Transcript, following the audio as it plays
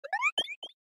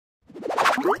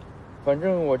反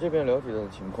正我这边了解到的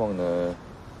情况呢，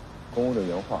公务的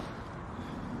原话，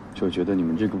就觉得你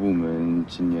们这个部门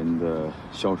今年的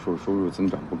销售收入增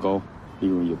长不高，利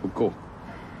润也不够，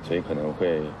所以可能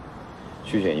会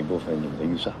削减一部分你们的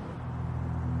预算。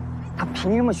他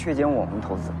凭什么削减我们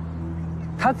投资？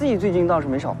他自己最近倒是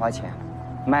没少花钱，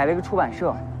买了一个出版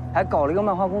社，还搞了一个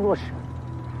漫画工作室。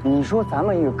你说咱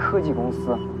们一个科技公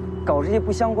司，搞这些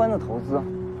不相关的投资，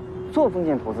做风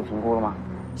险投资评估了吗？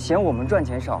嫌我们赚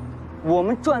钱少，我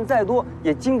们赚再多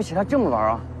也经不起他这么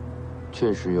玩啊！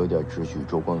确实有点只许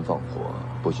州官放火，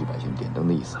不许百姓点灯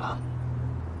的意思了。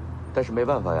但是没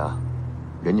办法呀，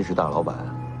人家是大老板，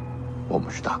我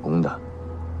们是打工的，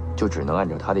就只能按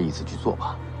照他的意思去做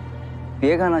吧。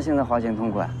别看他现在花钱痛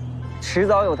快，迟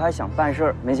早有他想办事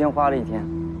儿没钱花的一天。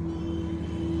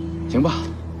行吧，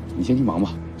你先去忙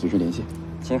吧，随时联系。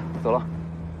行，走了。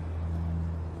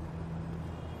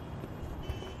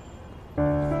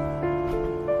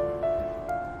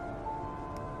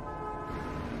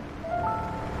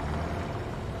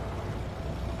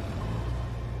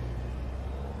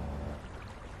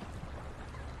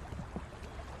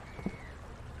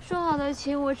说好的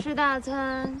请我吃大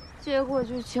餐，结果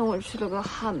就请我吃了个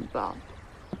汉堡。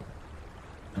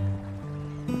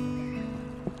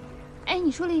哎，你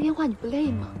说了一天话，你不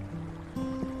累吗？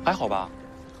还好吧，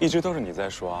一直都是你在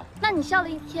说啊。那你笑了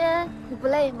一天，你不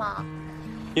累吗？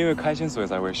因为开心所以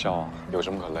才会笑啊，有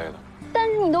什么可累的？但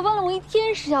是你都问了我一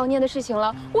天石小念的事情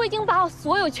了，我已经把我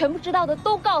所有全部知道的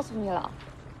都告诉你了。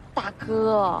大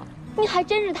哥，你还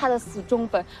真是他的死忠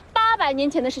粉，800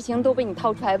年前的事情都被你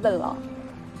掏出来问了。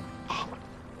哎，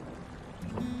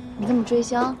你这么追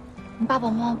星，你爸爸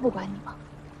妈妈不管你吗？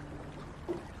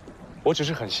我只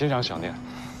是很欣赏小念。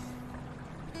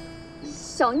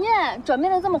小念转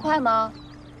变的这么快吗？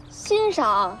欣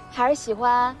赏还是喜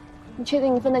欢？你确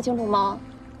定你分得清楚吗？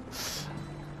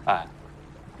哎，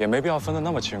也没必要分得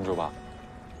那么清楚吧？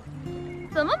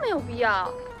怎么没有必要？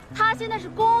她现在是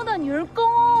宫欧的女人宫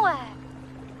欧，哎，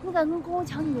你敢跟宫欧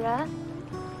抢女人？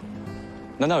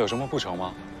难道有什么不成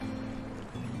吗？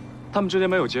他们之间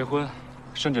没有结婚，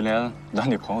甚至连男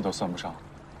女朋友都算不上，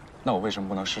那我为什么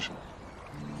不能试试呢？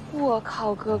我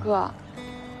靠，哥哥，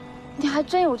你还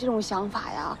真有这种想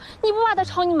法呀？你不怕他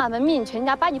抄你满门灭你全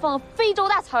家，把你放到非洲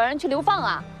大草原去流放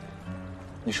啊？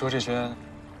你说这些，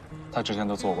他之前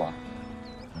都做过。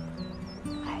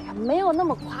哎呀，没有那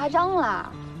么夸张啦。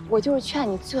我就是劝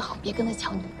你最好别跟他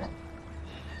抢女人。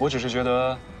我只是觉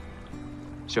得，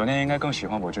小念应该更喜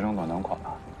欢我这种暖男款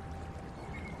吧。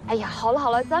哎呀，好了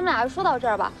好了，咱们俩说到这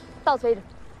儿吧，到此为止。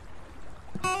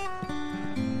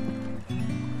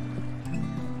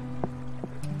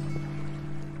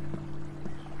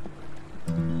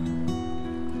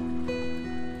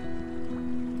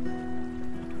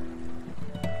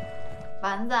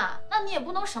丸子，那你也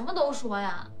不能什么都说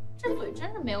呀，这嘴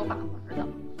真是没有把门的。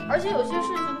而且有些事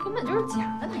情根本就是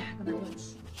假的，你还跟他硬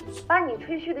说。把你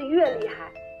吹嘘的越厉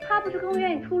害，他不是更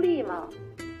愿意出力吗？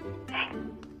哎，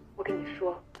我跟你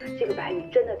说，这个白宇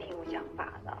真的挺有想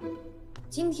法的。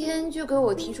今天就给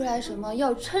我提出来什么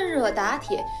要趁热打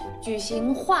铁举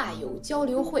行画友交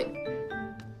流会。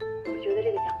我觉得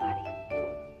这个想法挺不错，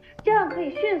这样可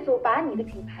以迅速把你的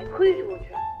品牌推出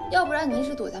去。要不然你一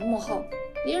直躲在幕后，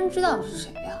别人知道你是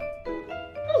谁呀？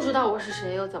不知道我是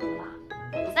谁又怎么了？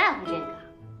我不在乎这个，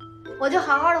我就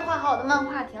好好的画好我的漫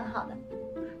画，挺好的。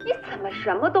你怎么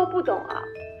什么都不懂啊？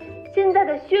现在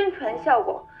的宣传效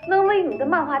果能为你的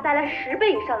漫画带来10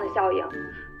倍以上的效应。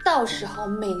到时候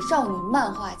美少女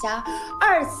漫画家、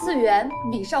2次元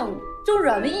美少女这种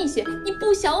软文一血，你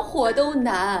不想火都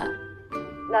难。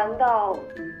难道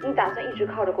你打算一直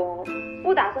靠着宫欧，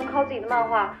不打算靠自己的漫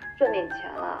画赚点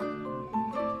钱了？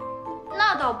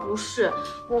那倒不是，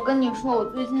我跟你说，我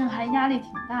最近还压力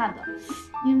挺大的，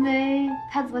因为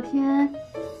他昨天，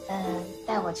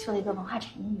带我去了一个文化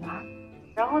产业园，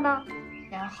然后呢？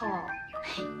然后，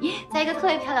在一个特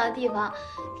别漂亮的地方，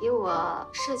给我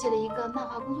设计了一个漫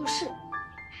画工作室。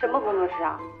什么工作室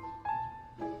啊？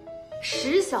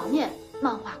时小念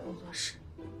漫画工作室。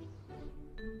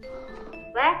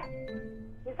喂，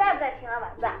你在不在听啊，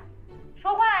丸子？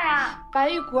说话呀！白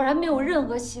玉果然没有任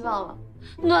何希望了。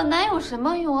暖男有什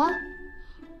么用啊？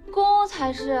宫欧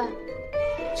才是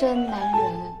真男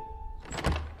人。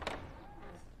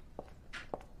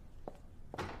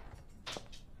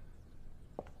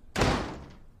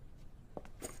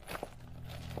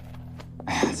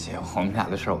哎呀，姐，我们俩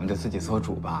的事我们就自己做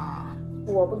主吧。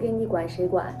我不给你管，谁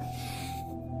管？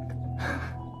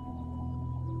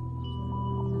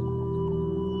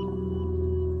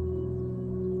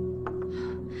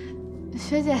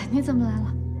学姐，你怎么来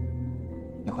了？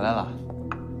你回来了。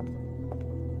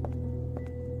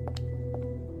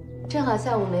正好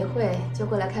下午没会，就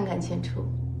过来看看千初。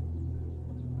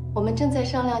我们正在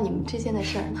商量你们之间的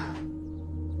事儿呢。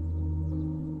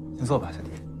先坐吧，小弟。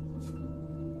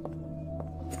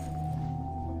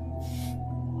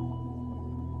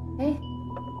哎，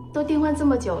都订婚这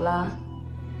么久了，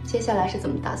接下来是怎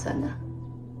么打算的？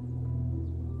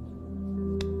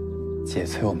姐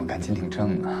催我们赶紧领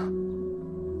证呢。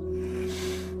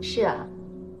是啊，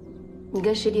你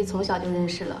跟师弟从小就认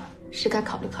识了，是该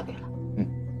考虑考虑了。嗯。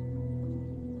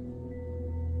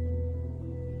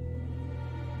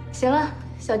行了，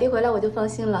小弟回来我就放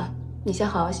心了。你先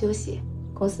好好休息，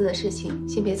公司的事情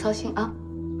先别操心啊。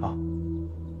好。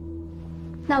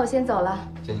那我先走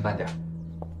了。姐，你慢点。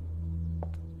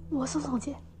我送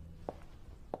姐。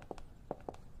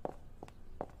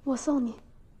我送你。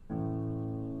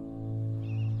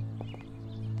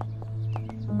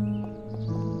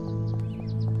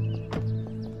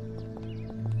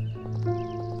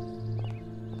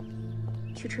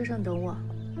去车上等我。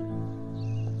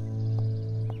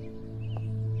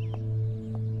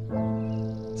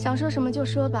想说什么就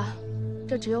说吧，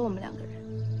这只有我们2个人。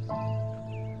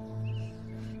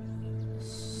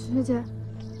学姐，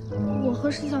我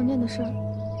和石小念的事儿，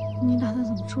你打算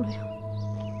怎么处理啊？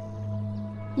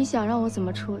你想让我怎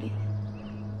么处理？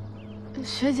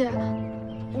学姐，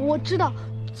我知道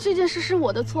这件事是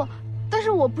我的错，但是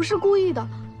我不是故意的。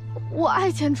我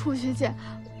爱千初学姐，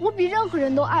我比任何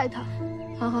人都爱她。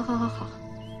好，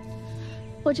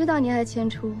我知道你爱千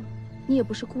初，你也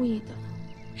不是故意的，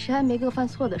谁还没个犯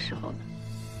错的时候呢？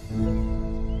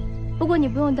不过你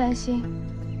不用担心，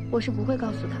我是不会告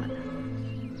诉他的。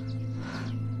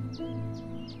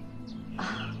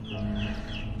啊，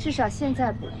至少现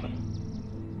在不会。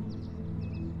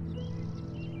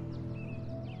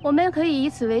我们可以以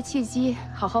此为契机，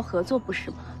好好合作，不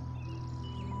是吗？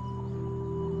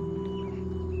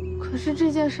可是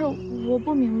这件事我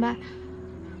不明白。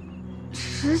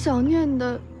石小念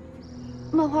的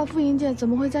漫画复印件怎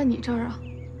么会在你这儿啊？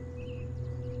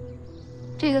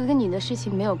这个跟你的事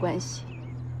情没有关系，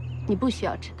你不需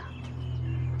要知道。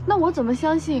那我怎么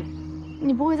相信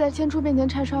你不会在千初面前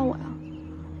拆穿我呀？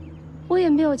我也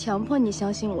没有强迫你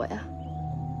相信我呀。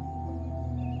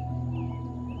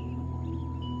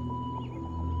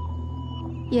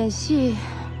演戏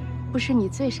不是你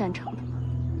最擅长的吗？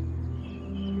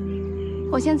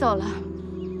我先走了。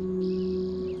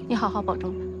你好好保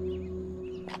重吧。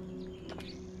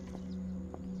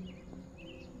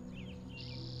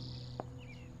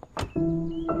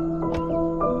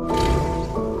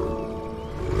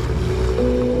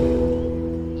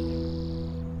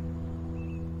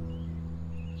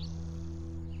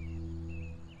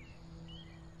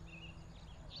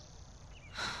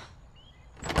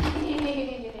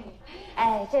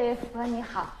哎，这位富婆你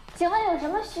好。请问有什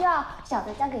么需要，小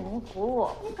的将给您服务。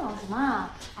你搞什么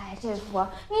啊？哎，这位富婆，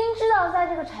您知道在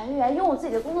这个产业园拥有自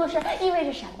己的工作室意味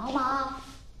着什么吗？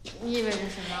意味着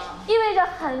什么？意味着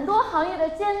很多行业的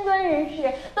尖端人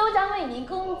士都将为您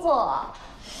工作。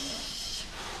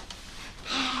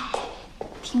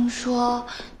听说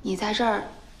你在这儿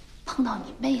碰到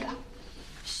你妹了，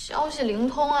消息灵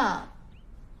通啊。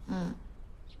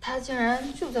她竟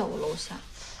然就在我楼下。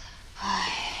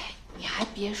哎，你还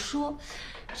别说。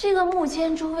这个穆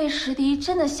千珠为石迪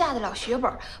真的下得了血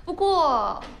本，不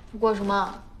过什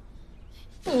么？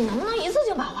你能不能一次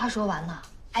性把话说完呢？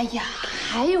哎呀，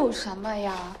还有什么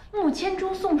呀？穆千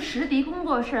珠送石迪工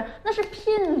作室，那是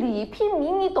聘礼聘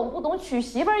名，你懂不懂？娶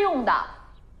媳妇儿用的。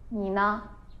你呢？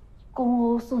宫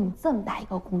欧送你这么大一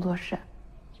个工作室，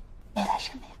为了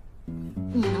什么呀？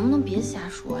你能不能别瞎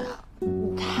说呀？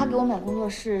他给我买工作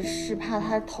室是怕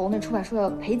他投那出版社要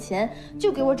赔钱，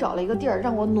就给我找了一个地儿，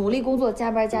让我努力工作，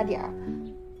加班加点儿。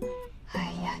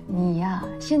哎呀，你呀，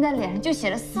现在脸上就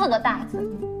写着4个大字：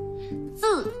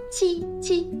自欺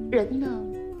欺人呢。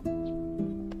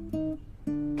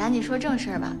赶紧说正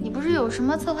事儿吧，你不是有什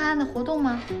么策划案的活动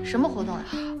吗？什么活动啊？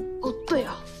哦，对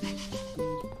啊，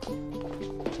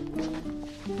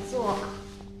坐。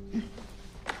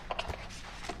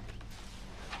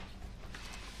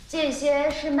这些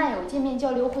是漫友见面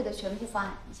交流会的全部方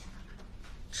案，你先看看。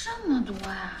这么多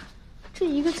啊！这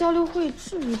一个交流会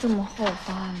至于这么厚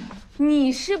方案吗？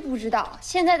你是不知道，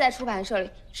现在在出版社里，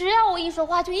只要我一说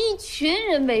话，就一群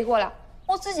人围过来。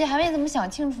我自己还没怎么想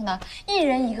清楚呢，一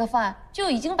人一个方案就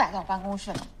已经摆到办公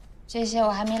室了。这些我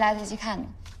还没来得及看呢，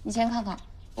你先看看，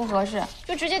不合适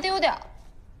就直接丢掉。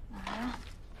啊，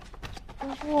不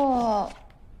过，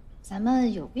咱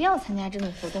们有必要参加这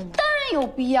种活动吗？当然有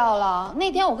必要了。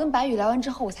那天我跟白宇聊完之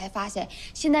后，我才发现，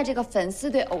现在这个粉丝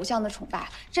对偶像的崇拜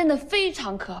真的非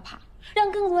常可怕，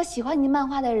让更多喜欢你漫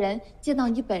画的人见到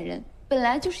你本人，本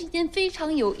来就是一件非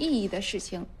常有意义的事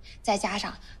情，再加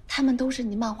上他们都是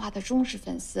你漫画的忠实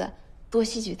粉丝，多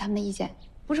吸取他们的意见，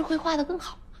不是会画得更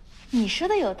好吗？你说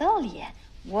的有道理，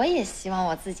我也希望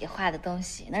我自己画的东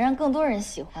西能让更多人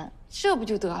喜欢，这不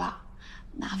就得了？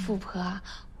那富婆，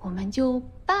我们就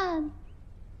办。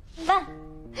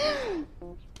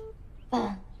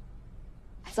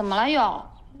怎么了又？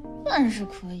办是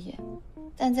可以，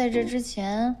但在这之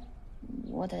前，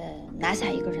我得拿下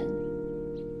一个人。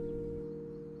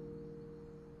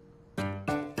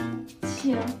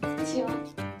请。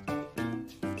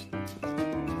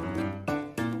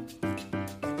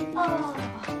哦，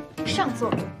上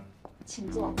座，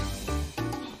请坐。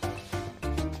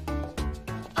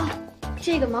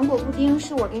这个芒果布丁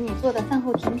是我给你做的饭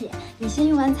后甜点，你先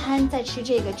用完餐再吃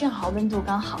这个，正好温度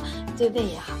刚好，对胃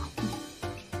也好。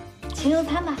请用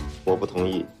餐吧。我不同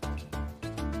意。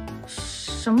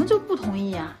什么就不同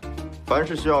意啊？凡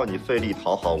是需要你费力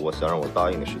讨好我，想让我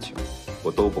答应的事情，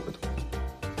我都不会同意。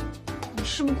你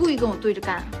是不是故意跟我对着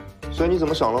干？所以你怎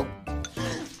么想了？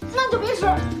那就别吃。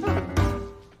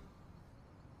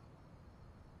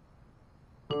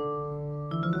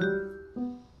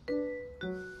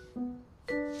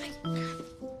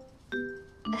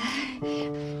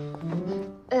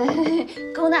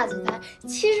龚大总裁，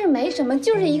其实没什么，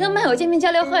就是一个漫友见面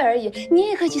交流会而已，你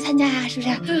也可以去参加呀，是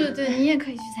不是？对，你也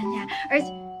可以去参加，而且，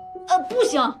不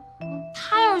行，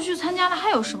他要是去参加了，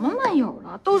还有什么漫友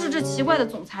了？都是这奇怪的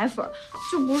总裁粉，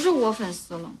就不是我粉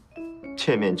丝了。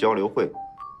见面交流会，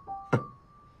哼，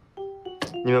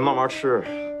你们慢慢吃，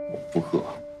我不饿。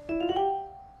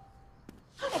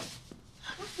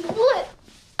不对，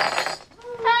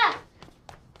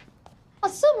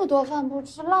这么多饭不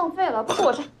吃，浪费了，不是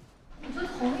我这。你就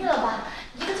同意了吧？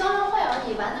一个交流会而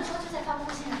已，丸子说就在发布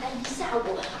会现场待1下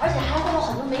午，而且还会有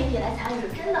很多媒体来参与，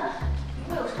真的不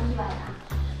会有什么意外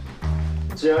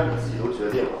的。既然你自己都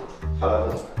决定了，还来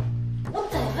问我？我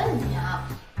得问你啊！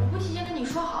我不提前跟你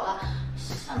说好了，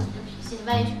像你这脾气，你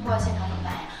万一去破坏现场怎么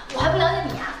办呀？我还不了解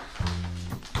你啊！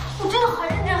我真的很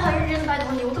认真的拜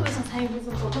托你，我特别想参与这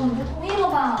次活动，你就同意了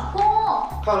吧，公？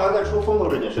看来在出风头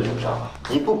这件事情上，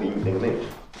你不比你那个妹妹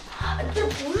差。这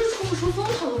不是出不出风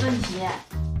头的问题。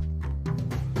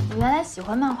我原来喜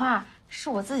欢漫画，是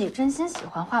我自己真心喜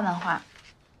欢画漫画。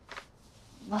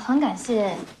我很感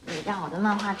谢你让我的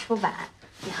漫画出版，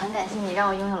也很感谢你让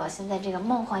我拥有了现在这个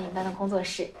梦幻一般的工作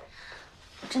室。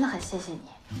我真的很谢谢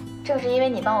你，正是因为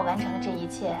你帮我完成了这一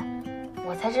切，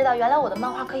我才知道原来我的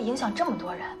漫画可以影响这么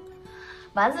多人。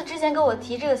丸子之前给我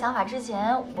提这个想法之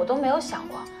前，我都没有想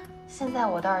过。现在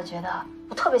我倒是觉得，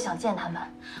我特别想见他们，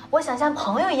我想像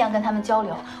朋友一样跟他们交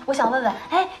流。我想问问，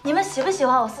哎，你们喜不喜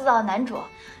欢我塑造的男主？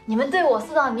你们对我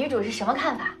塑造的女主是什么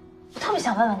看法？我特别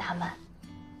想问问他们。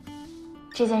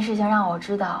这件事情让我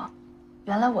知道，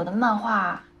原来我的漫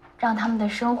画让他们的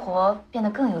生活变得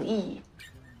更有意义，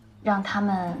让他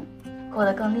们过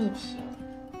得更立体、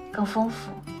更丰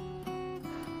富。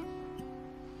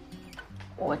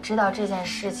我知道这件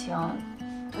事情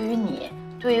对于你，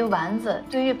对于丸子，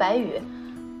对于白羽，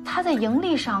它在盈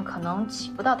利上可能起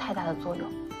不到太大的作用，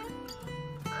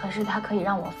可是它可以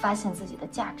让我发现自己的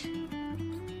价值。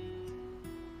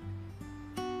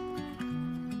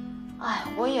哎，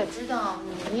我也知道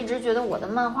你一直觉得我的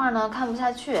漫画呢看不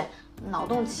下去，脑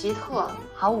洞奇特，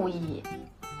毫无意义。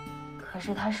可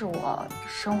是它是我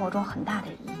生活中很大的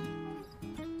意义。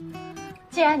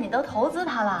既然你都投资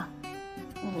它了，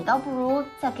你倒不如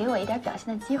再给我一点表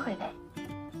现的机会呗。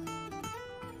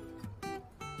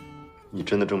你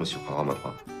真的这么喜欢画漫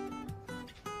画？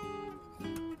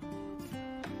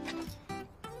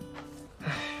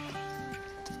唉，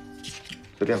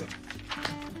随便吧。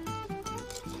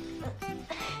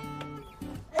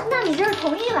那你这是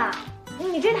同意了？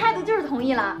你这态度就是同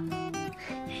意了。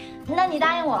那你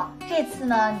答应我，这次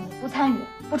呢你不参与，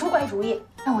不出怪主意，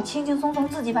让我轻轻松松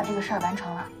自己把这个事儿完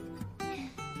成了。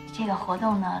这个活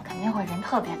动呢肯定会人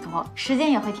特别多，时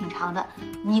间也会挺长的，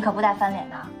你可不带翻脸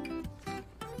的。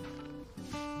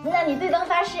那你对灯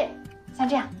发誓，像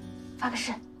这样，发个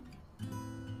誓。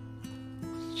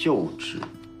幼稚。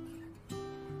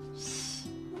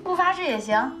不发誓也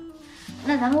行。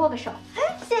那咱们握个手。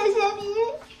谢谢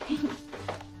你。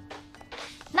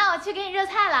那我去给你热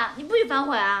菜了，你不许反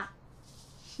悔啊。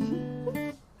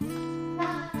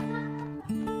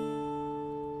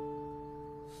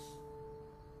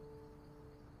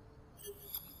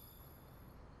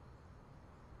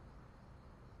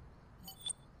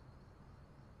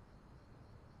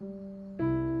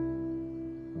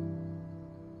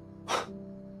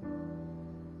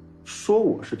说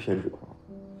我是偏执狂，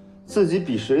自己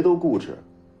比谁都固执，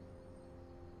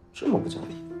这么不讲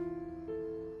理。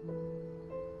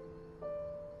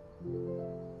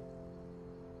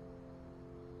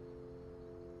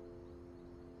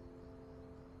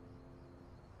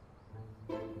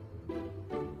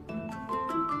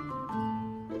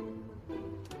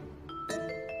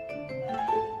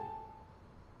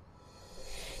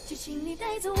剧情里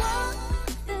带走我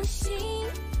的心，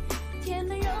填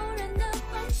满柔软的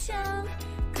幻想，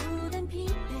孤单疲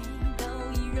惫都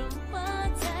已融化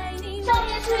在你。上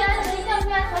面支援的一定要注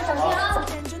意安全，小心啊！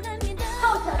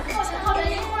靠着，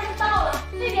一会儿就到了。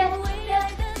这边，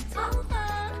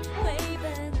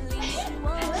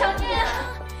小念，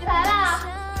你来啦！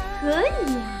可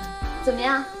以呀，怎么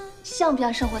样？像不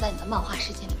像生活在你的漫画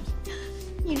世界里面？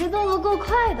你这动作够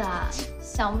快的，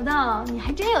想不到你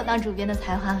还真有当主编的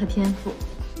才华和天赋。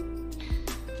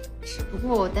只不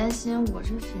过我担心我这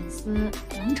粉丝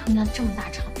能承担这么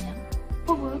大场面吗？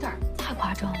会不会有点太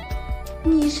夸张了？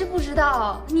你是不知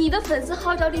道，你的粉丝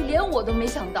号召力连我都没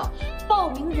想到，报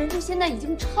名人数现在已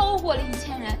经超过了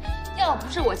1000人。要不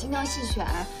是我精挑细选，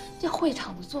这会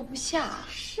场都坐不下。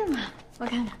是吗？我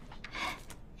看看。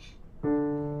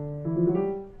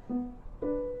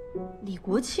李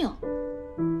国庆、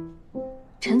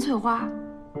陈翠花、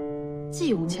季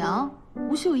永强、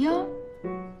吴秀英，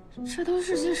这都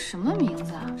是些什么名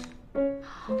字啊？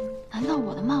难道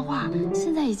我的漫画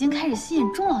现在已经开始吸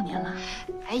引中老年了？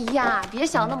哎呀，别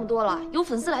想那么多了，有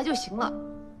粉丝来就行了。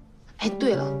哎，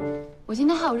对了，我今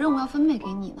天还有任务要分配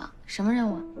给你呢。什么任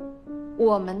务啊？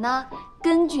我们呢，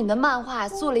根据你的漫画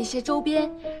做了一些周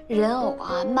边，人偶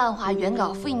啊、漫画原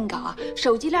稿、复印稿啊、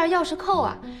手机链、钥匙扣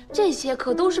啊，这些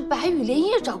可都是白宇连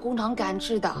夜找工厂赶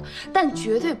制的，但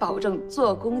绝对保证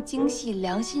做工精细、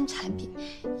良心产品。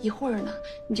一会儿呢，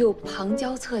你就旁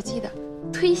敲侧击的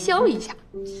推销一下。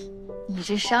你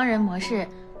这商人模式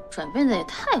转变的也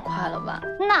太快了吧？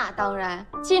那当然，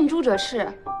近朱者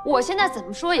赤。我现在怎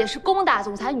么说也是攻打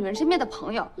总裁女人身边的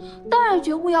朋友，当然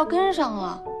觉悟要跟上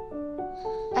了。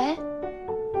哎，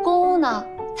宫欧呢？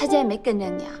他竟然没跟着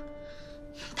你啊？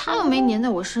他又没粘在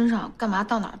我身上，干嘛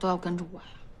到哪儿都要跟着我呀？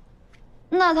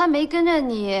那他没跟着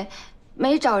你，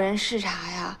没找人视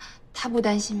察呀？他不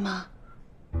担心吗？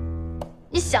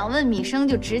你想问米生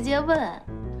就直接问。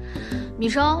米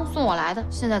生送我来的，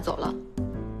现在走了。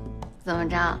怎么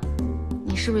着？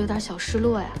你是不是有点小失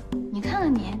落呀？你看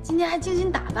看你，今天还精心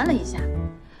打扮了一下。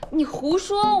你胡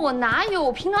说，我哪有？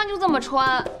我平常就这么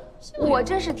穿。我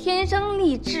这是天生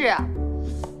丽质。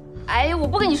哎，我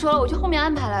不跟你说了，我去后面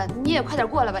安排了，你也快点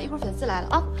过来吧，一会儿粉丝来了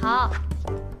啊。好，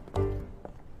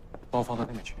帮我放到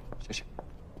那边去，谢谢。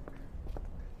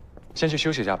先去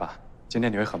休息一下吧，今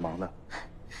天你会很忙的。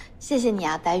谢谢你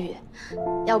啊，白宇，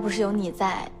要不是有你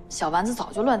在，小丸子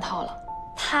早就乱套了。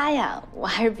他呀，我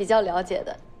还是比较了解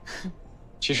的。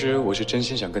其实我是真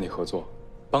心想跟你合作，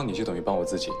帮你就等于帮我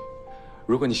自己。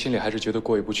如果你心里还是觉得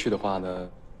过意不去的话呢？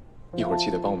一会儿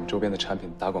记得帮我们周边的产品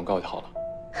打广告就好了。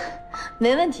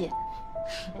没问题。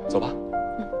走吧。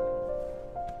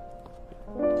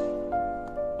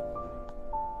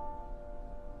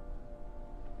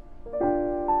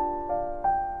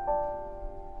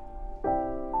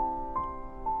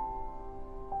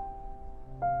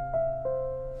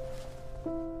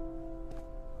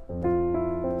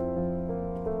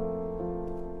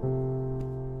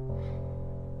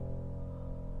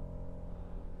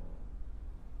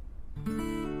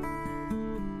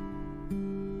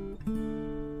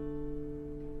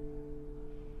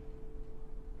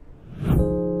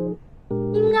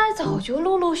早就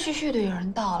陆陆续续的有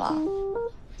人到了，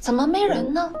怎么没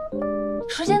人呢？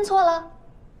时间错了，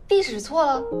地址错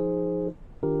了，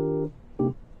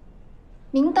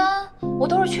名单我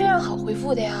都是确认好回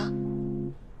复的呀。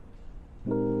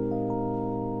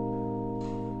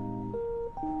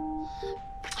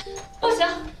不行，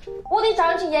我得找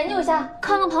人去研究一下，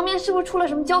看看旁边是不是出了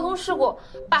什么交通事故，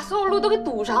把所有路都给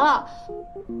堵上了。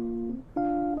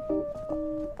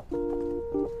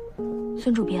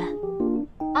孙主编。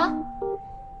啊！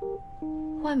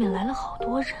外面来了好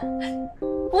多人，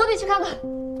我得去看看。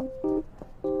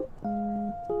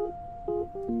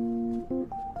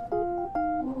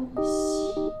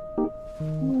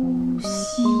无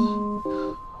锡，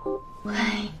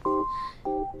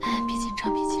别紧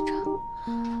张，别紧张，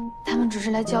他们只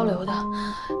是来交流的，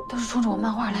都是冲着我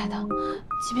漫画来的。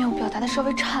即便我表达的稍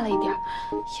微差了一点，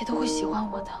也都会喜欢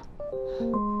我的。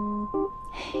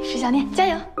石小念，加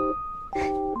油！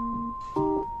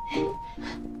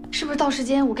是不是到时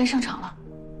间我该上场了？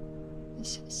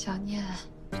小念，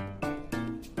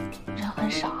人很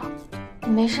少，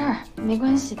没事儿，没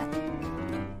关系的。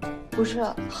不是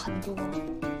很多，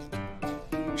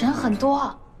人很多，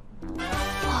啊，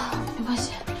没关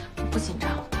系，不紧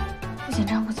张，不紧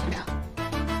张，不紧张，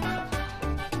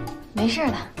没事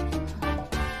的。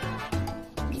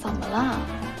怎么了？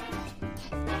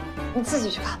你自己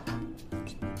去看吧。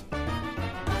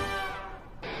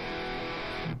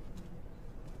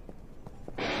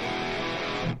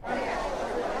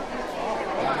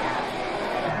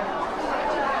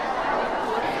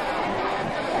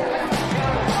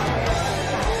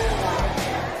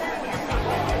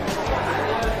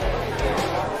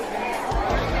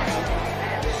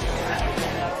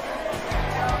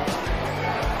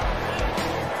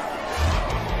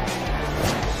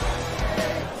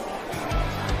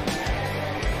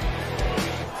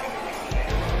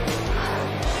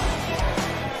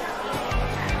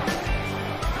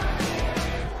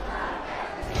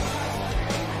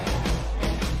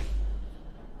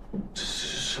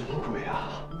什么鬼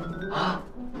啊！啊，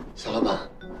小老板，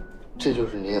这就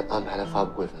是您安排的发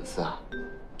布会粉丝啊？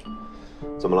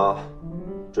怎么了？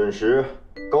准时、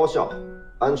高效、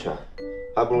安全，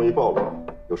还不容易暴露，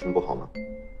有什么不好吗？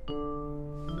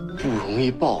不容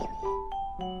易暴露。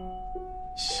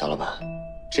小老板，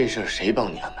这事儿谁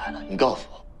帮你安排的？你告诉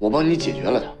我，我帮你解决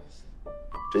了它。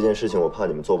这件事情我怕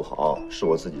你们做不好，是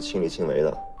我自己亲力亲为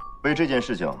的。为这件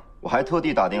事情，我还特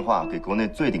地打电话给国内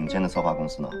最顶尖的策划公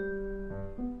司呢。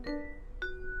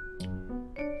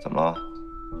怎么了？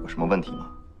有什么问题吗？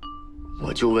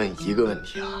我就问一个问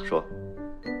题啊，说，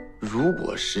如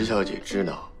果石小姐知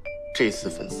道这次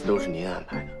粉丝都是您安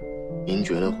排的，您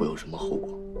觉得会有什么后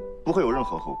果？不会有任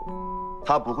何后果，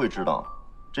她不会知道，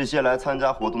这些来参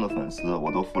加活动的粉丝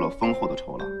我都付了丰厚的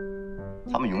酬劳，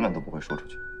他们永远都不会说出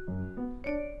去。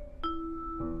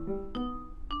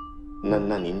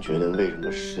那您觉得为什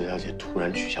么石小姐突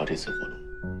然取消这次活动？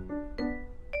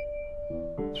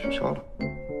取消了。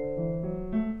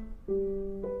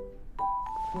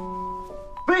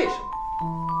为什么？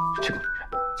这个女人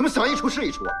怎么想一出是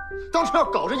一出啊？当初要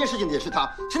搞这件事情的也是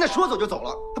她，现在说走就走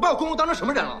了，她把我公公当成什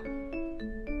么人了？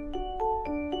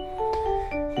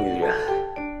女人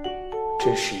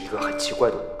真是一个很奇怪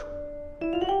的物种。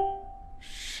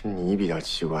是你比较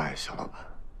奇怪，小老板。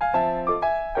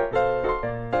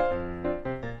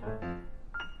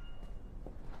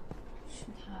是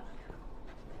他，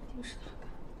肯定是他干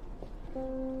的。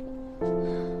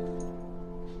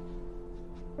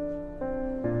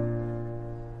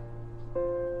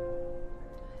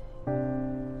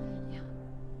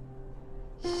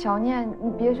小念，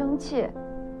你别生气。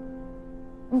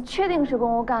你确定是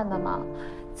宫欧干的吗？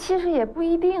其实也不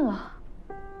一定啊。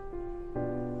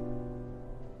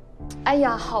哎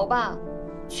呀，好吧，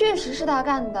确实是他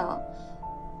干的。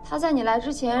他在你来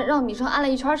之前让米生安了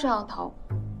一圈摄像头，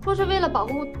说是为了保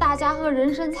护大家和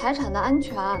人身财产的安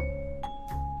全。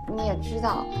你也知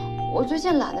道，我最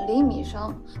近懒得理米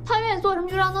生，他愿意做什么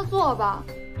就让他做吧。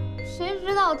谁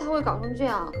知道他会搞成这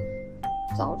样？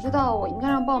早知道我应该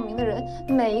让报名的人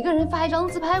每一个人发一张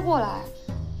自拍过来。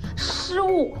失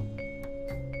误。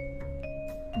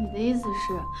你的意思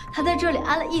是，他在这里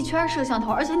安了一圈摄像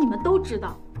头，而且你们都知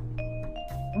道。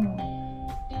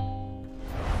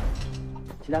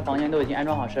其他房间都已经安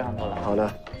装好摄像头了。好的。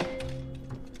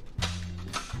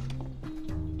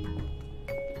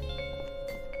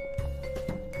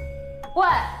喂，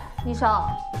医生，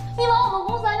你往我们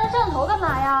公司安装摄像头干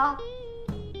嘛呀？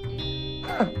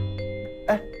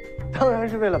哎，当然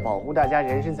是为了保护大家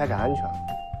人身财产安全，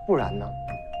不然呢？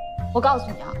我告诉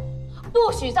你啊，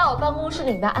不许在我办公室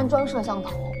里面安装摄像头。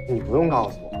你不用告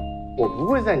诉我，我不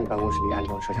会在你办公室里安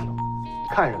装摄像头。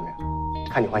看什么呀？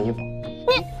看你换衣服。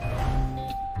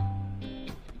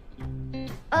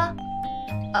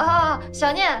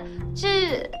小念，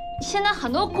这现在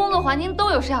很多工作环境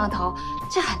都有摄像头，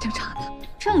这很正常的。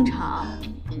正常？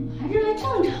还认为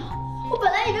正常？我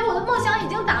本来以为我的梦想已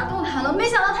经打动他了，没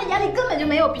想到他眼里根本就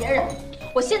没有别人。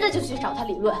我现在就去找他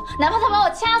理论，哪怕他把我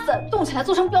掐死，动起来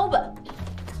做成标本。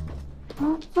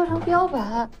做成标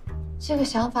本，这个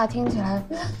想法听起来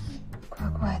怪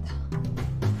怪的。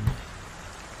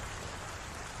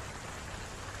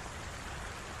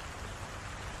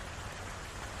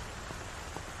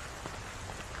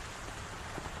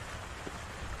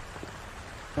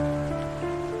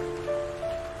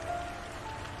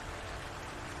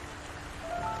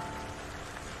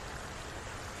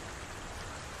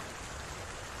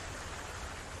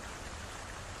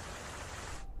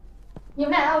你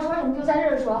们俩要说什么就在这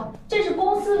儿说，这是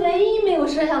公司唯一没有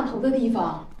摄像头的地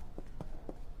方。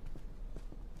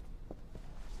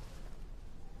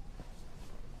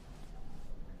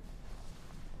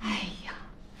哎呀，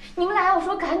你们俩要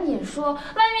说赶紧说，外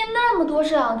面那么多摄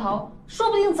像头，说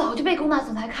不定早就被龚大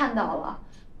总裁看到了。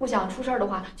不想出事的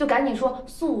话，就赶紧说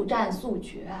速战速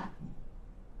决。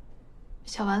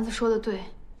小丸子说的对，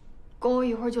宫欧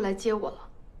一会儿就来接我了，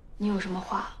你有什么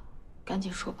话，赶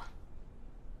紧说吧。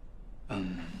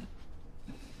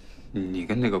你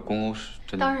跟那个宫欧是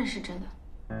真的？当然是真的。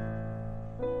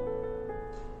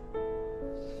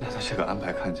那他这个安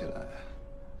排看起来，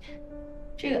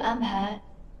这个安排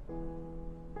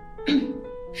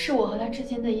是我和他之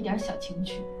间的一点小情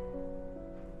趣，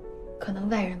可能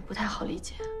外人不太好理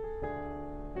解。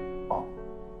哦。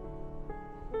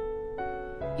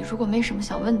你如果没什么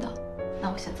想问的，那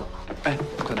我先走了。哎，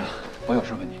等等，我有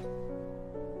事问你。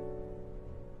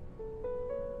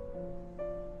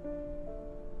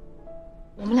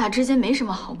我们俩之间没什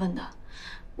么好问的，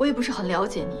我也不是很了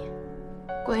解你。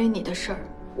关于你的事儿，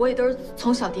我也都是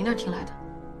从小迪那儿听来的。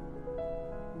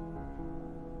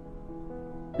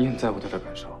你很在乎他的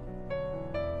感受。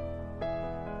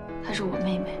他她是我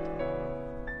妹妹。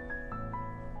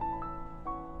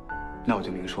那我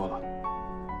就明说了。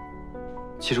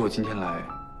其实我今天来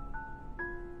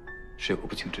是有个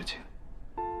不情之请。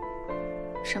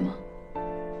什么？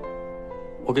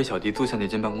我给小迪租下那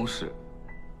间办公室，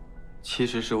其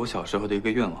实是我小时候的一个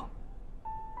愿望。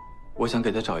我想给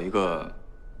他找一个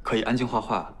可以安静画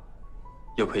画，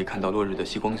又可以看到落日的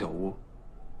夕光小屋。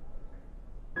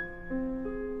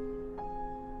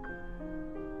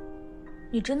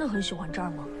你真的很喜欢这儿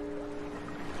吗？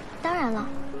当然了，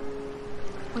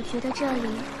我觉得这里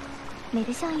美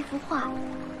得像一幅画。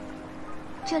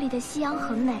这里的夕阳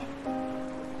很美，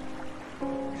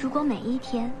如果每一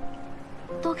天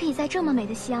都可以在这么美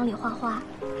的夕阳里画画，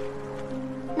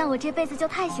那我这辈子就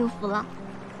太幸福了。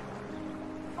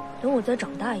等我再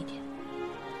长大一点，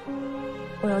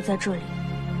我要在这里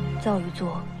造一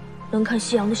座能看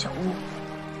夕阳的小屋，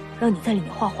让你在里面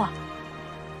画画。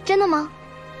真的吗？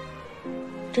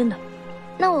真的。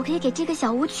那我可以给这个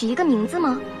小屋取一个名字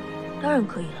吗？当然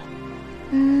可以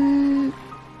了。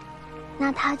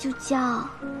那它就叫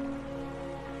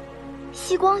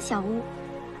夕光小屋。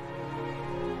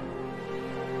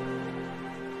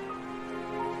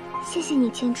谢谢你，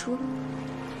千初，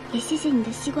也谢谢你的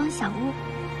夕光小屋。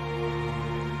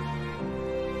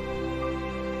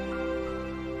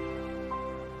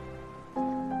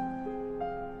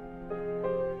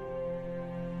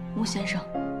穆先生，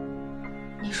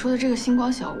你说的这个星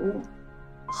光小屋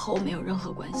和我没有任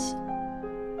何关系。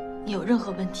你有任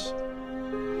何问题，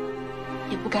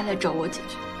也不该来找我解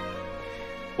决。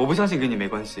我不相信跟你没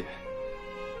关系。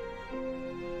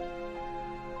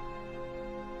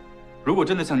如果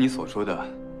真的像你所说的，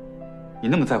你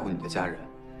那么在乎你的家人，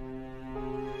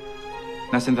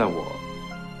那现在我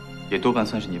也多半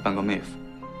算是你半个妹夫，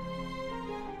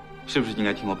是不是应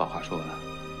该听我把话说完？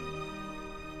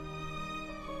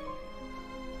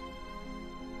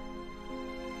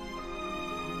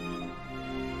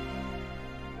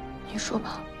你说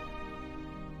吧。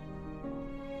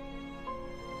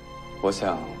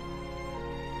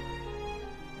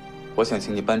我想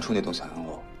请你搬出那栋小洋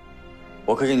楼，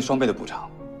我可以给你双倍的补偿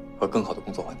和更好的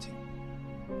工作环境。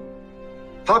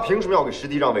他凭什么要给师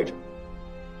弟让位置？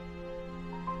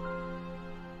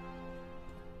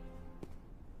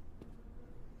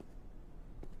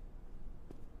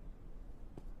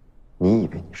你以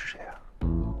为你是谁啊？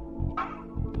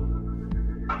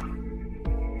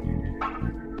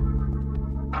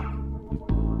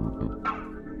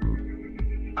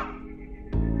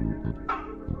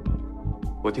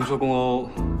我听说宫欧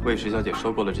为石小姐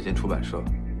收购了这间出版社，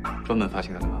专门发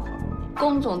行她的漫画。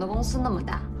宫总的公司那么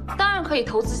大，当然可以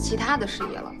投资其他的事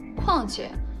业了。况且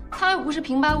他又不是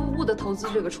平白无故的投资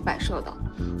这个出版社的。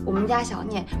我们家小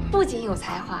念不仅有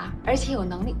才华，而且有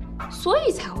能力，所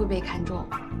以才会被看中。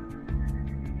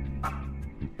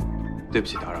对不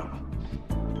起，打扰了。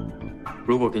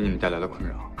如果给你们带来了困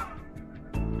扰，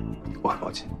我很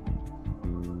抱歉。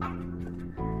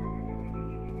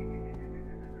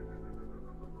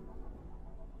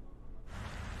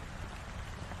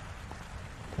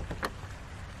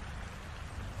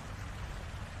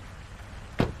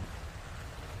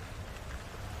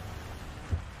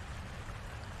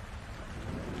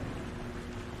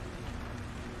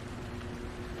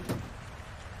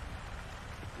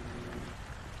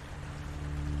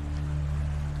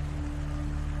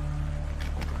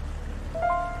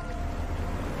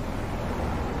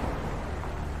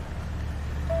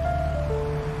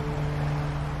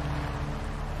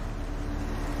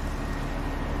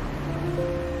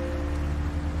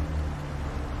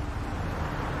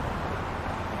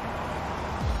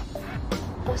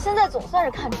我现在总算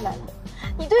是看出来了，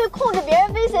你对于控制别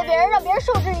人、威胁别人、让别人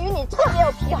受制于你特别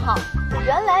有癖好。我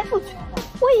原来不觉得，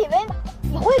我以为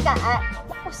你会改，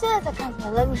我现在才看出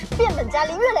来了，你是变本加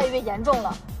厉，越来越严重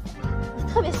了。你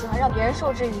特别喜欢让别人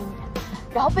受制于你，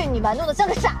然后被你玩弄得像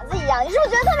个傻子一样。你是不是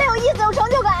觉得特别有意思、有成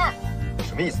就感？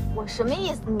什么意思？我什么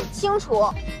意思你清楚，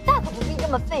大可不必这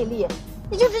么费力，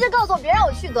你就直接告诉我别让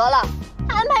我去得了，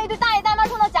还安排一堆大爷大妈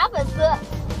充当假粉丝。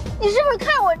你是不是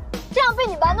看我这样被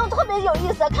你玩弄特别有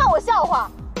意思，看我笑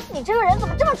话？你这个人怎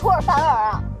么这么出尔反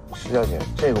尔啊？石小姐，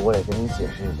这个我得跟你解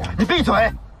释一下。你闭嘴！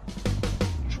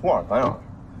出尔反尔，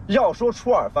要说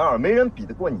出尔反尔，没人比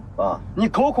得过你吧？你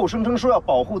口口声声说要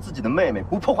保护自己的妹妹，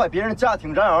不破坏别人的家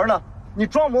庭，然而呢，你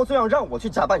装模作样让我去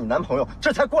假扮你男朋友，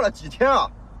这才过了几天啊！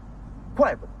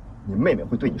怪不得你妹妹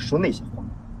会对你说那些话。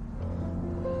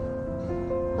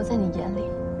我在你眼里，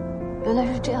原来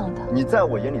是这样的。你在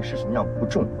我眼里是什么样不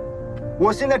重要，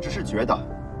我现在只是觉得，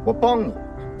我帮你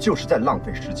就是在浪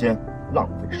费时间，浪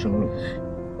费生命。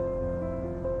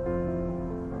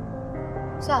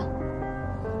算了，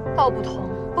道不同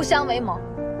不相为谋。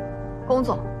龚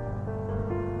总，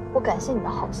我感谢你的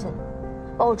好心，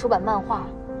帮我出版漫画，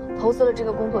投资了这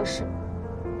个工作室，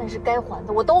但是该还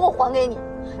的我都会还给你。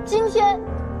今天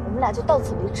我们俩就到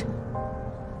此为止。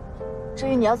至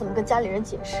于你要怎么跟家里人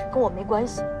解释，跟我没关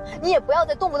系。你也不要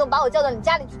再动不动把我叫到你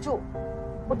家里去住，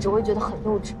我只会觉得很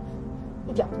幼稚，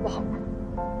一点都不好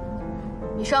玩。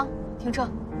女生，停车。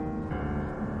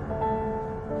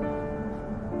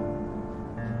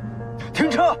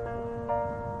停车！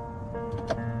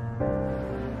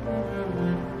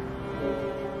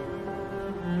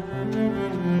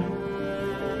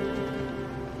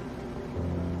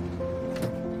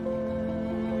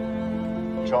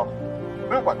医生，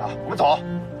不用管他，我们走。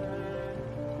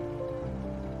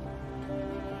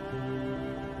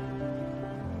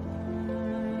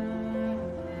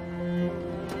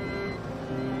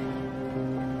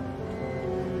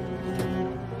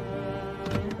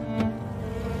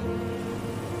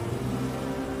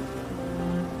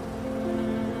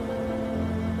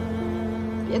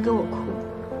别给我哭，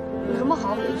有什么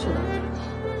好委屈的？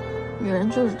女人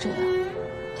就是这样，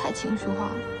太情绪化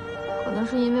了。可能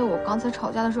是因为我刚才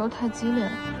吵架的时候太激烈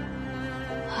了。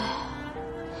唉，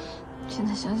现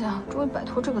在想想，终于摆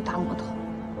脱这个大魔头，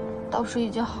倒是一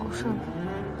件好事吧。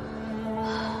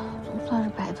总算是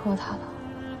摆脱他了。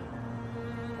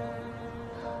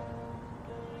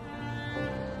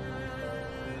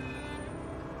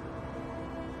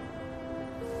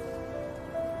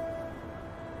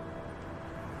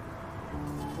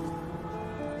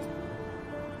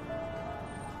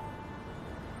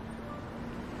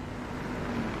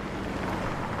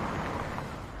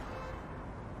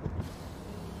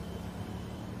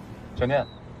小念，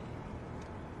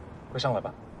快上来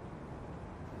吧。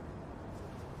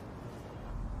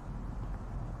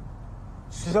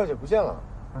石小姐不见了。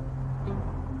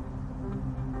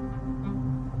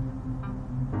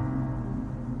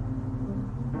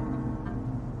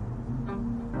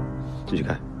继续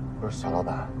开。不是小老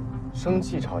板，生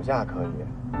气吵架可以，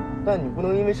但你不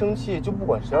能因为生气就不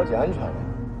管石小姐安全了呀。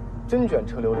真卷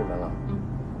车流里面了。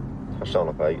他上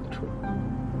了白宇的车。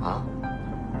啊？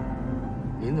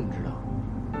您怎么知道？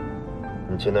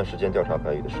你前段时间调查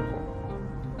白宇的时候，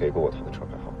给过我他的车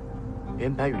牌号。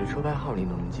连白宇的车牌号您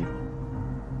都能记住？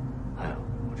哎呀，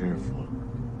我真是服了。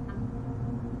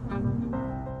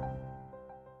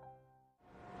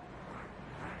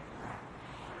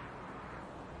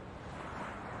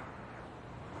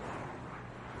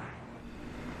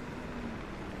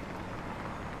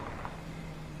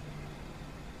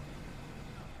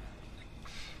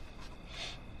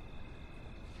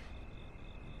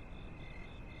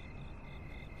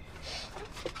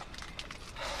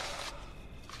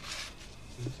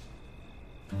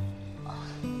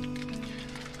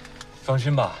放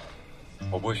心吧，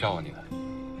我不会笑话你的。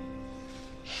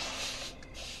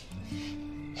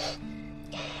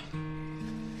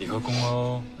你和宫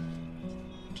欧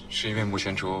是因为穆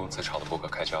仙珠才吵得不可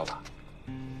开交吧？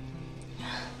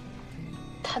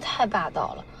他太霸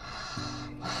道了，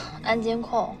安监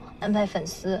控，安排粉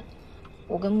丝，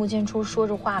我跟穆千初说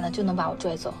着话呢，就能把我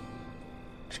拽走，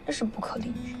真是不可理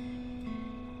喻。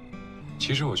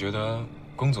其实我觉得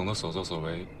宫总的所作所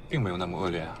为并没有那么恶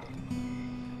劣啊。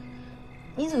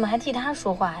你怎么还替他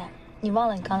说话呀？你忘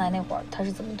了你刚来那会儿他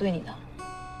是怎么对你的？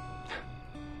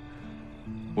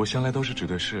我向来都是只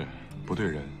对事不对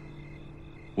人。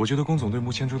我觉得宫总对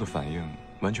穆千珠的反应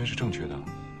完全是正确的。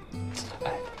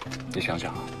哎，你想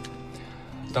想啊，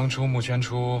当初穆千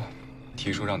珠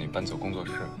提出让你搬走工作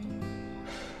室，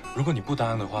如果你不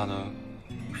答应的话呢，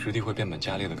师弟会变本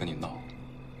加厉的跟你闹。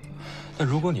但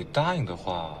如果你答应的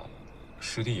话，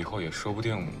师弟以后也说不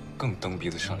定更蹬鼻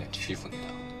子上脸欺负你的。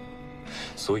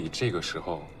所以这个时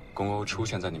候，宫欧出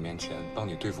现在你面前，帮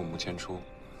你对付穆千初，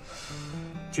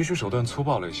即使手段粗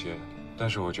暴了一些，但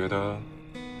是我觉得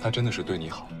他真的是对你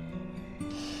好，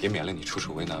也免了你处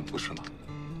处为难，不是吗？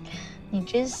你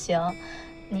真行，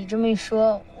你这么一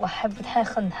说，我还不太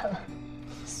恨他了。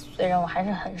虽然我还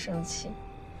是很生气。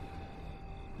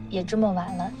也这么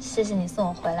晚了，谢谢你送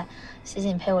我回来，谢谢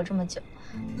你陪我这么久。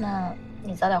那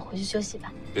你早点回去休息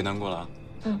吧。别难过了啊。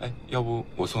哎，要不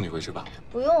我送你回去吧？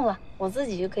不用了，我自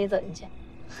己就可以走进去。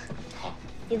好，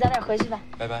你早点回去吧。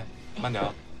拜拜，慢点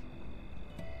啊。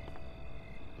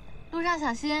路上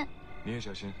小心。你也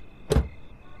小心。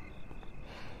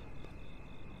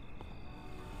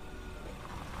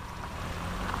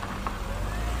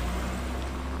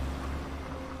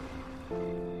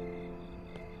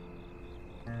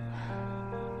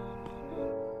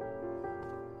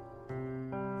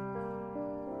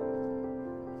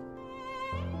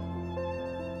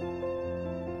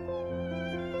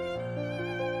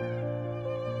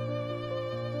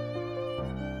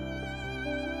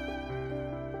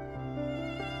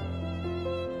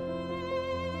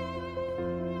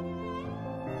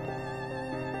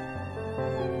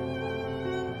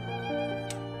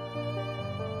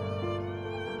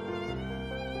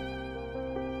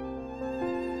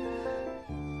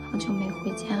久没回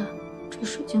家，这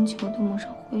水晶球都蒙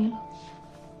上灰了。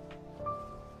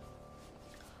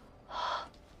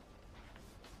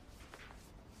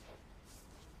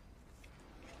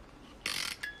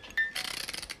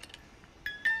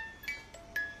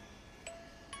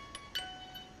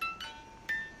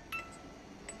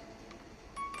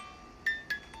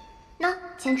那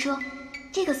千初，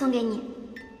这个送给你。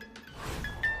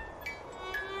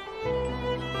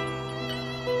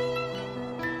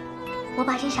我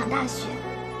把这场大雪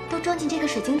都装进这个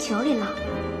水晶球里了，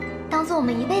当做我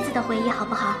们一辈子的回忆，好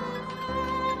不好？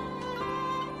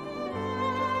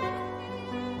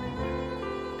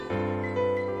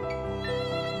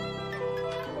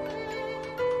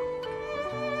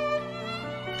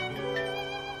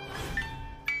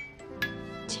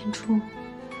千初，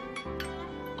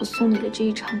我送你的这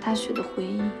一场大雪的回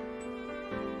忆，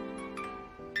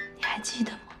你还记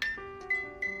得吗？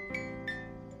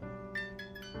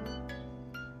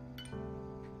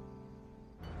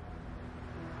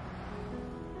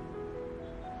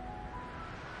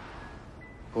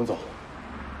龚总，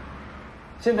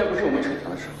现在不是我们逞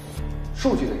强的时候，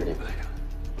数据在这里摆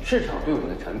着，市场对我们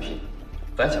的产品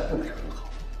反响并不是很好。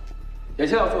眼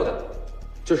下要做的，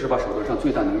就是把手头上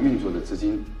最大能运作的资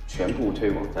金全部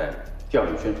推广在第二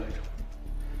轮宣传上，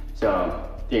像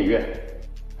电影院、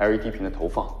LED 屏的投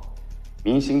放、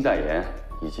明星代言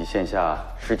以及线下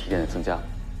实体店的增加，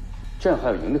这样还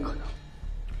有赢的可能。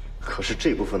可是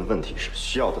这部分的问题是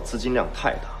需要的资金量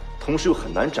太大。同时又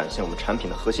很难展现我们产品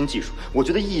的核心技术，我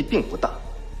觉得意义并不大。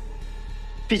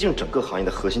毕竟整个行业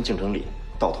的核心竞争力，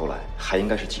到头来还应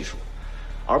该是技术，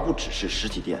而不只是实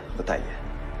体店和代言。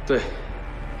对，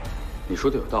你说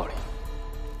的有道理，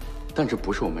但这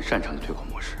不是我们擅长的推广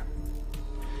模式。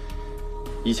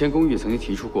以前宫域曾经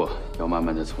提出过，要慢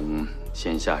慢的从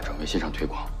线下转为线上推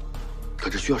广，可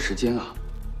这需要时间啊。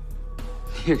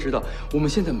你也知道，我们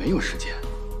现在没有时间。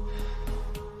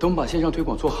等我们把线上推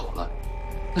广做好了，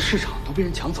那市场都被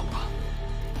人抢走了。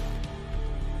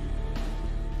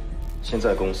现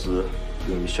在公司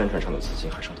用于宣传上的资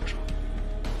金还剩多少？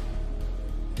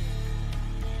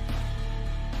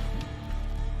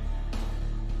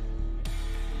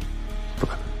不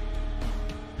可能。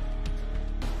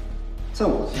在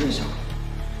我的印象里，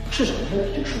至少应该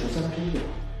比这个数字1/3吧。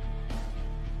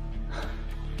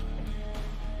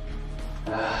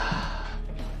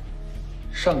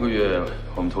上个月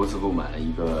我们投资部买了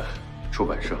一个出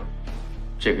版社，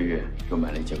这个月又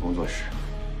买了一间工作室，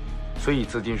所以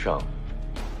资金上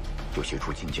有些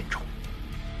捉襟见肘。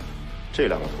这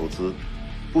两个投资，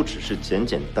不只是简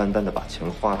简单单的把钱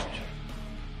花出去，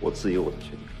我自有我的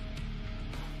决定。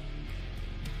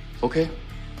OK，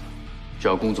 只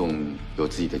要龚总有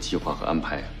自己的计划和安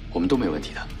排，我们都没问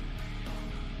题的。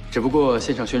只不过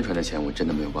线上宣传的钱，我真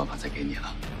的没有办法再给你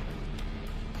了。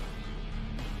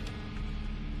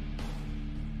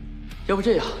要不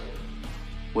这样，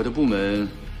我的部门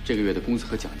这个月的工资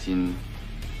和奖金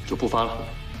就不发了，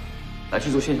来去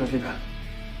做线上宣传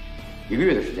，1个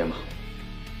月的时间嘛，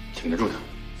挺得住的。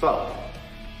算了，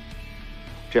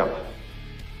这样吧，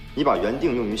你把原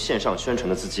定用于线上宣传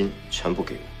的资金全部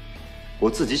给我，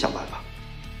我自己想办法。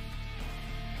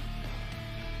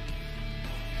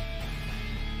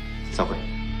散会。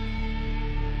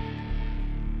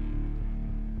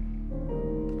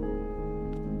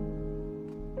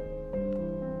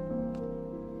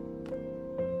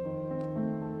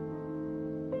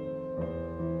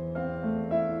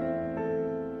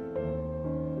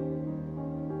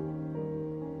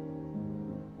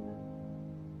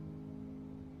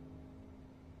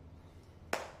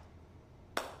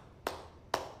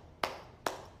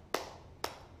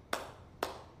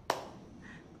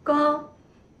宫欧，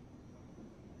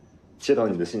接到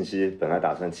你的信息，本来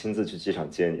打算亲自去机场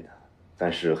接你的，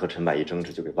但是和陈百亿争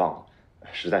执就给忘了，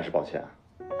实在是抱歉啊。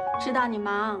知道你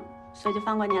忙，所以就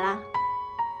放过你啦。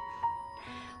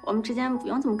我们之间不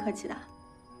用这么客气的。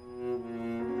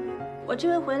我这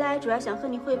回回来主要想和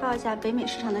你汇报一下北美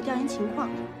市场的调研情况。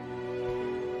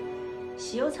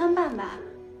喜忧参半吧。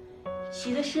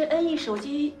喜的是 NE 手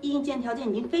机硬件条件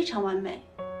已经非常完美，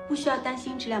不需要担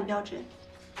心质量标准。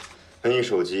NE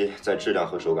手机在质量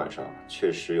和手感上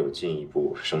确实有进一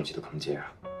步升级的空间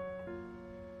啊。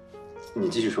你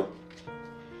继续说。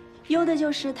忧的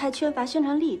就是太缺乏宣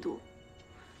传力度，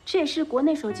这也是国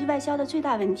内手机外销的最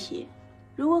大问题。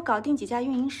如果搞定几家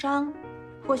运营商，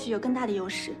或许有更大的优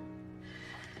势。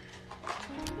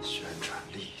宣传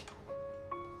力度。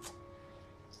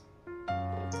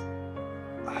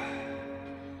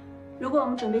如果我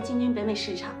们准备进军北美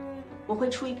市场，我会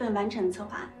出一份完整的策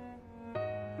划案。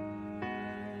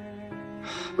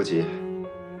不急，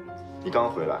你刚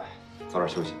回来，早点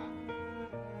休息吧。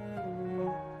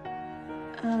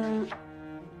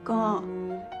宫欧，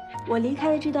我离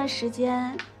开的这段时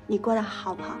间，你过得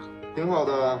好不好？挺好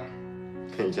的，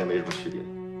跟以前没什么区别。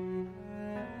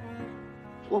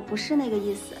我不是那个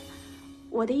意思，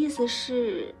我的意思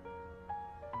是，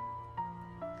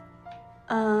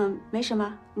没什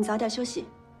么，你早点休息，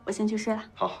我先去睡了。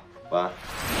好，晚安。